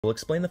We'll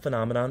explain the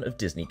phenomenon of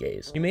Disney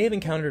gaze. You may have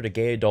encountered a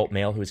gay adult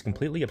male who is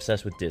completely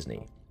obsessed with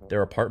Disney.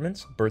 Their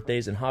apartments,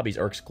 birthdays, and hobbies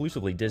are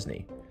exclusively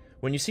Disney.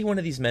 When you see one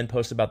of these men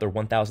post about their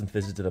 1000th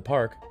visit to the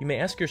park, you may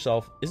ask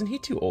yourself, isn't he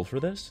too old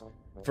for this?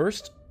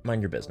 First,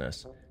 mind your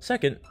business.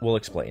 Second, we'll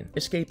explain.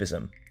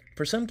 Escapism.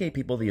 For some gay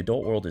people, the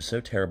adult world is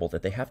so terrible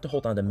that they have to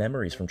hold on to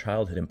memories from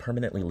childhood and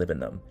permanently live in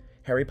them.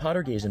 Harry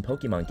Potter gays and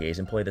Pokemon gays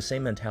employ the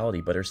same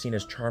mentality but are seen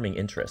as charming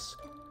interests.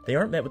 They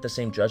aren't met with the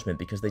same judgment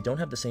because they don't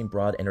have the same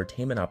broad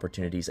entertainment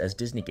opportunities as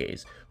Disney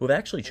gays, who have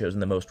actually chosen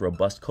the most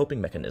robust coping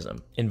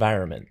mechanism.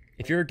 Environment.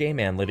 If you're a gay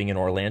man living in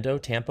Orlando,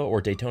 Tampa, or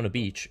Daytona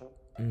Beach,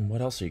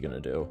 what else are you gonna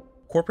do?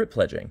 Corporate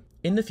pledging.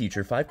 In the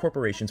future, 5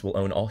 corporations will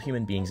own all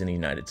human beings in the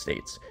United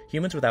States.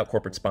 Humans without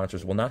corporate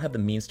sponsors will not have the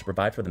means to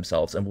provide for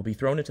themselves and will be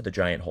thrown into the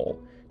giant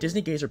hole.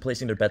 Disney gays are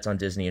placing their bets on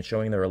Disney and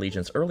showing their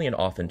allegiance early and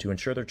often to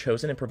ensure they're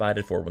chosen and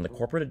provided for when the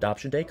corporate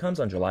adoption day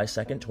comes on July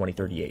 2nd,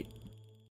 2038.